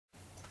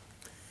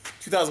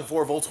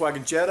2004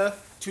 Volkswagen Jetta,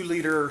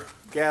 2-liter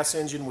gas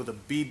engine with a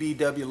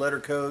BBW letter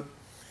code.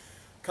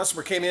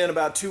 Customer came in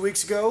about 2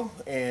 weeks ago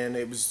and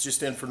it was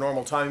just in for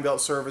normal timing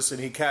belt service,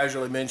 and he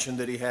casually mentioned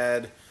that he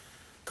had a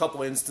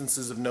couple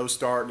instances of no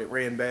start and it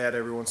ran bad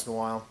every once in a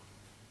while.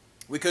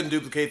 We couldn't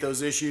duplicate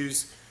those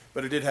issues,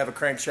 but it did have a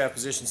crankshaft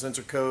position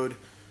sensor code.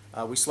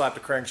 We slapped a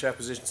crankshaft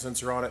position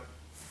sensor on it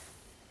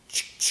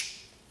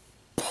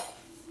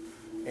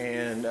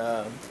and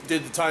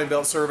did the timing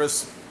belt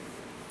service.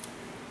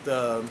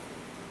 There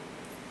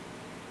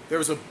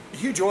was a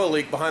huge oil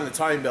leak behind the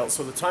timing belt,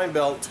 so the timing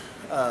belt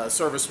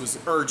service was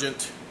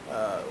urgent,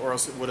 or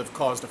else it would have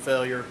caused a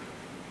failure.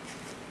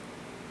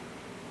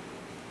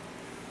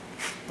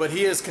 But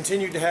he has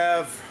continued to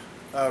have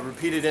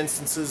repeated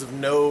instances of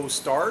no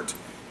start,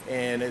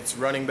 and it's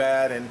running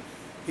bad. And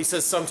he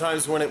says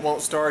sometimes when it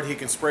won't start, he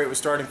can spray it with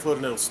starting fluid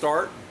and it'll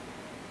start.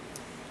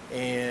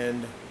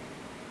 And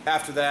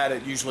after that,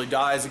 it usually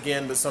dies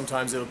again, but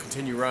sometimes it'll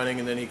continue running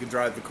and then he can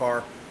drive the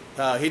car.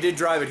 He did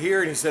drive it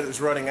here and he said it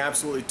was running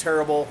absolutely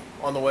terrible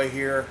on the way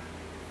here.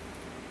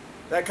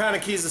 That kind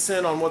of keys us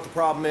in on what the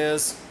problem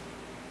is,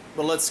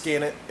 but let's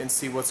scan it and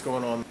see what's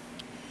going on.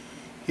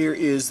 Here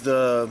is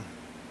the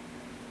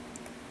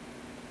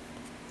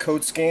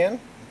code scan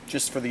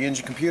just for the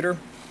engine computer,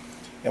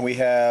 and we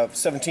have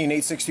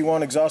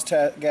 17861 exhaust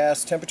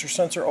gas temperature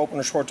sensor,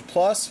 opener short to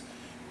plus.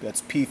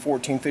 That's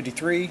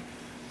P1152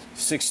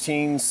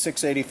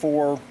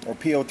 16684 or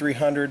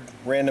P0300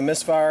 random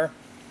misfire.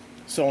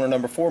 Cylinder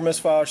number 4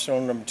 misfire,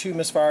 cylinder number 2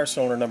 misfire,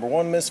 cylinder number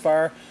 1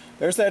 misfire.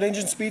 There's that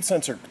engine speed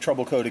sensor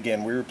trouble code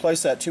again. We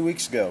replaced that 2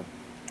 weeks ago.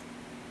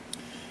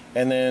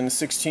 And then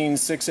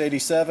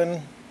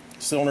 16687,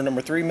 cylinder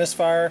number 3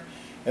 misfire,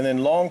 and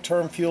then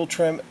long-term fuel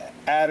trim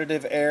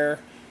additive air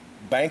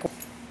bank.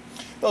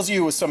 Those of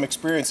you with some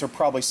experience are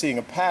probably seeing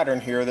a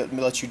pattern here that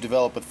lets you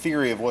develop a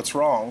theory of what's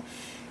wrong,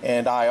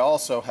 and I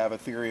also have a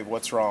theory of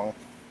what's wrong.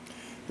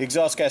 The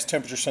exhaust gas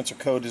temperature sensor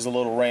code is a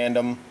little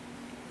random,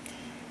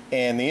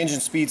 and the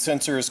engine speed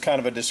sensor is kind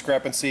of a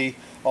discrepancy,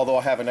 although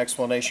I have an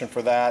explanation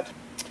for that.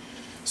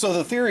 So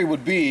the theory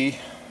would be,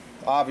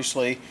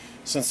 obviously,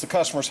 since the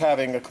customer's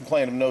having a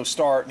complaint of no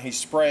start and he's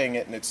spraying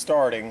it and it's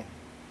starting,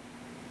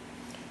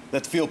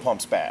 that the fuel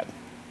pump's bad.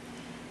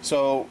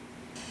 So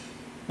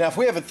now if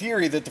we have a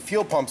theory that the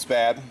fuel pump's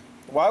bad,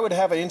 why would it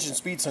have an engine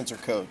speed sensor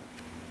code?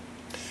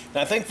 Now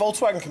I think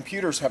Volkswagen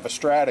computers have a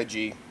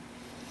strategy.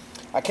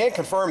 I can't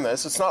confirm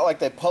this. It's not like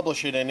they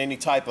publish it in any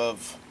type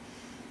of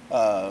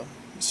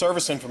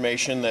service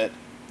information that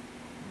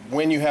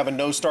when you have a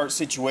no start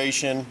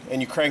situation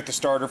and you crank the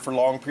starter for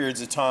long periods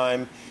of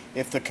time,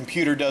 if the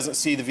computer doesn't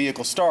see the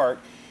vehicle start,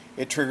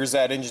 it triggers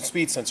that engine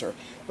speed sensor.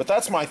 But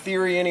that's my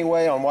theory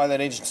anyway on why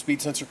that engine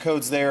speed sensor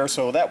code's there.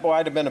 So that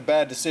might have been a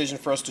bad decision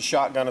for us to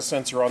shotgun a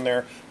sensor on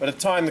there, but at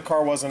the time the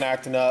car wasn't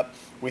acting up.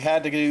 We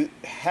had to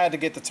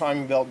get the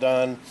timing belt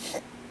done,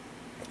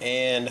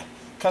 and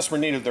customer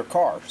needed their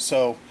car,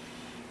 so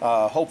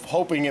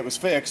hoping it was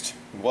fixed.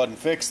 It wasn't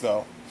fixed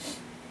though.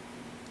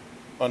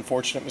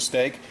 Unfortunate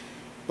mistake,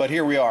 but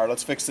here we are.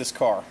 Let's fix this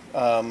car.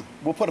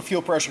 We'll put a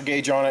fuel pressure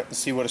gauge on it and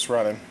see what it's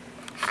running.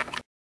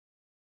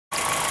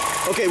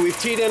 Okay, we've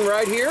teed in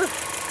right here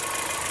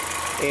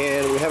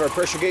and we have our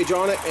pressure gauge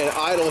on it, and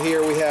idle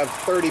here we have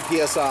 30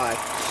 psi.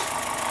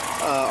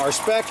 Our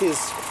spec is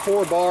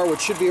 4 bar,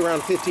 which should be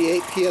around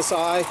 58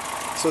 psi,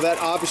 so that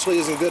obviously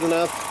isn't good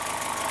enough.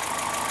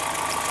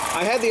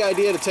 I had the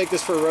idea to take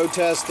this for a road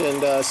test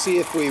and see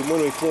if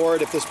when we floor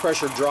it, if this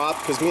pressure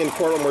dropped, because me and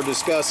Cortland were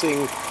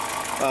discussing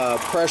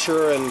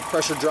pressure and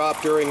pressure drop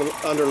during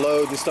under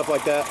load and stuff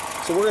like that.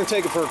 So we're going to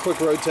take it for a quick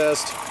road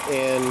test,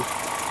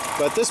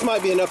 but this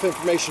might be enough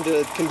information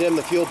to condemn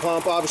the fuel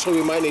pump. Obviously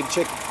we might need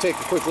to take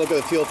a quick look at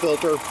the fuel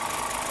filter.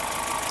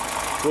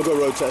 We'll go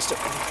road test it.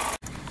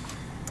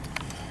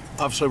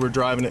 Obviously we're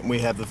driving it and we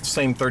have the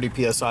same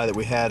 30 psi that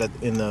we had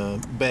in the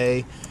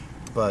bay,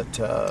 but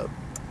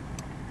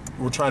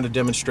we're trying to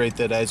demonstrate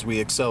that as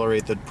we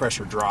accelerate, the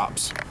pressure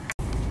drops.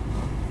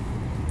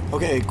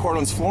 Okay,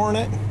 Cortland's flooring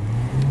it,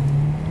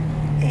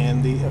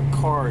 and the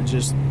car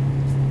just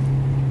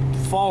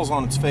falls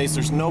on its face.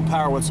 There's no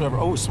power whatsoever.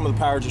 Oh, some of the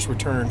power just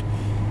returned,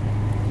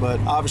 but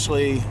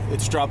obviously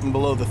it's dropping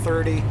below the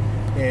 30,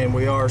 and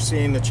we are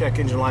seeing the check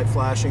engine light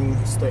flashing.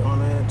 Stay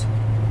on it,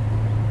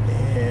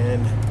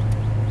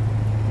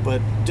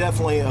 but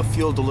definitely a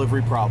fuel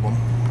delivery problem.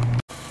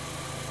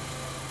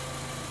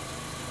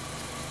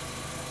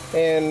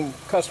 And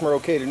customer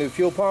okayed a new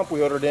fuel pump.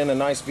 We ordered in a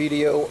nice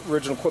Vw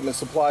original equipment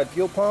supplied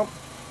fuel pump.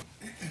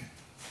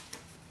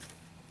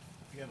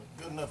 You have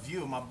a good enough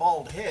view of my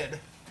bald head.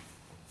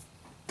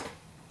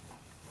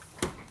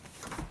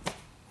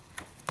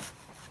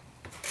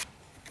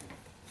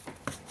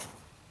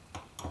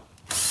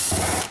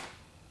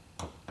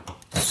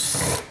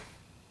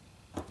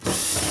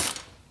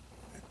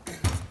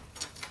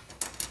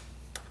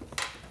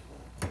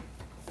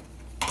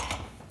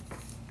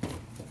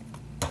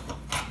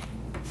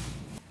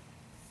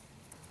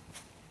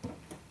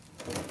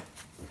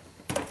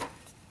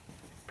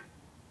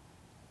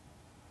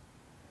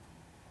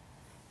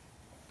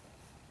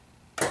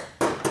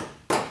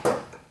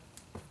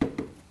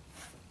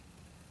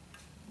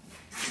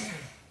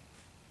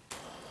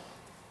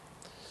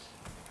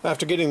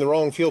 After getting the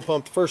wrong fuel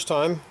pump the first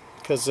time,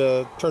 because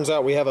turns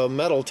out we have a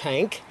metal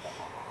tank.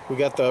 We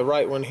got the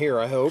right one here,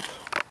 I hope.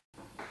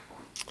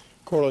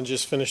 Cortland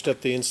just finished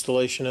up the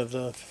installation of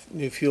the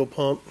new fuel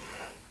pump.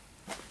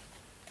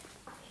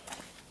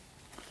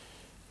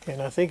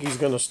 And I think he's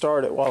going to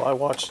start it while I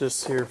watch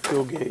this here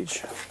fuel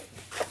gauge.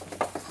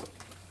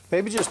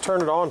 Maybe just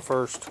turn it on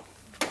first.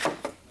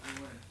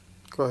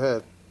 Go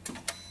ahead.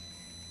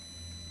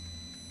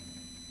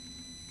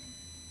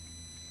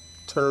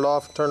 Turn it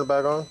off and turn it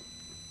back on.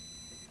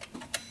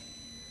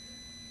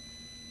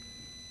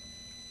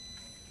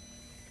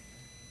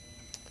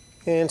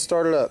 And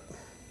start it up.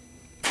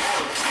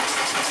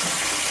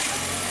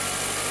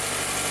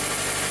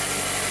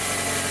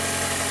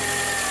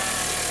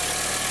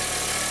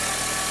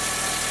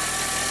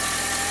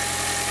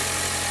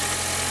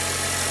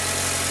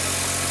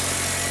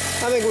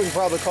 I think we can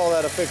probably call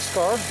that a fixed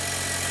car.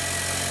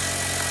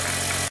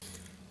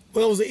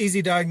 Well, it was an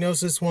easy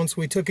diagnosis once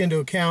we took into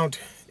account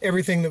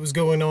everything that was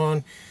going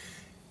on.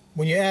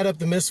 When you add up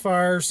the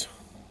misfires,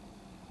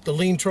 the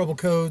lean trouble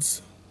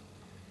codes,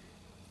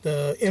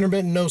 the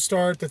intermittent no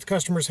start that the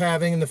customer's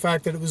having, and the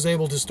fact that it was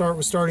able to start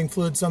with starting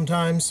fluid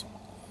sometimes.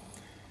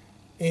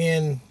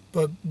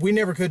 But we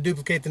never could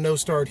duplicate the no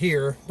start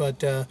here.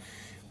 But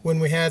when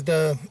we had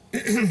the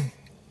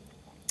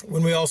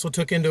when we also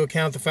took into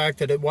account the fact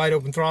that at wide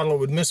open throttle it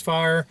would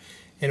misfire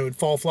and it would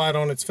fall flat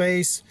on its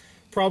face,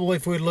 probably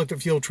if we had looked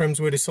at fuel trims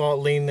we'd have saw it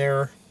lean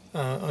there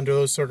under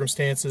those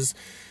circumstances.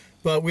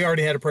 But we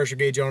already had a pressure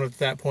gauge on it at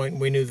that point,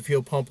 and we knew the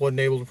fuel pump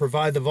wasn't able to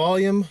provide the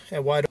volume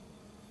at wide open.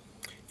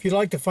 If you'd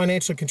like to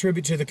financially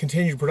contribute to the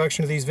continued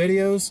production of these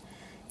videos,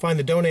 find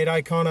the donate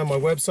icon on my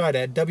website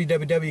at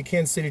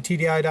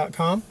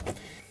www.kansascitytdi.com.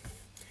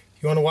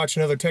 If you want to watch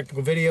another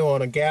technical video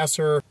on a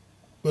gasser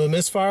with a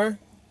misfire,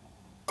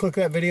 click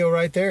that video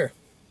right there.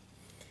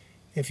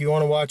 If you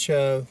want to watch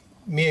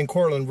me and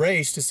Cortland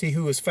race to see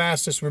who is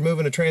fastest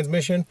removing a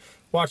transmission,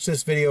 watch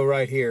this video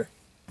right here.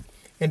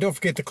 And don't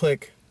forget to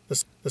click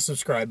the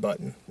subscribe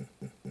button.